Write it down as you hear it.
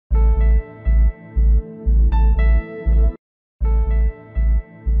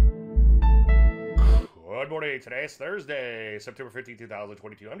morning. Today is Thursday, September 15,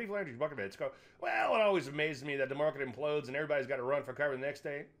 2022. I'm Landry, market bets go. Well, it always amazes me that the market implodes and everybody's got to run for cover the next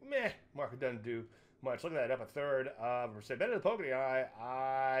day. Meh, market doesn't do much. Look at that, up a third of a percent. Better than the poke in the eye,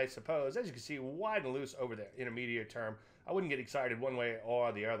 I suppose. As you can see, wide and loose over the intermediate term. I wouldn't get excited one way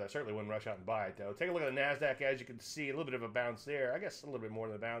or the other. I certainly wouldn't rush out and buy it, though. Take a look at the NASDAQ. As you can see, a little bit of a bounce there. I guess a little bit more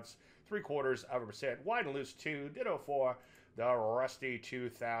than a bounce. 0.75%. Wide and loose, 2. Ditto for the Rusty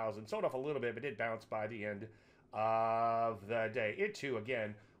 2000. Sold off a little bit, but did bounce by the end of the day. It, too,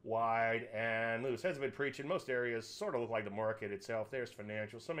 again, wide and loose. Hasn't been preaching. Most areas sort of look like the market itself. There's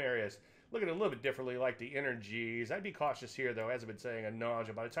financial. Some areas look at it a little bit differently, like the energies. I'd be cautious here, though, as I've been saying, a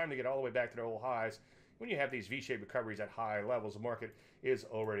nausea. By the time they get all the way back to their old highs, when you have these V-shaped recoveries at high levels, the market is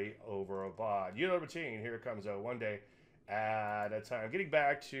already overbought. Yield routine, here it comes, though, one day at a time. Getting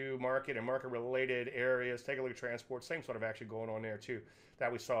back to market and market-related areas, take a look at transport. Same sort of action going on there, too,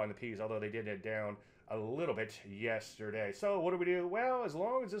 that we saw in the P's, although they did head down a little bit yesterday. So what do we do? Well, as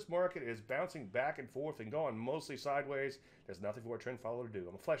long as this market is bouncing back and forth and going mostly sideways, there's nothing for a trend follower to do. I'm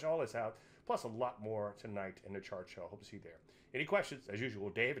going to flesh all this out, plus a lot more tonight in the chart show. Hope to see you there. Any questions? As usual,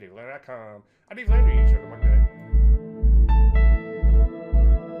 Dave at DaveLandry.com. I'm Dave Landry.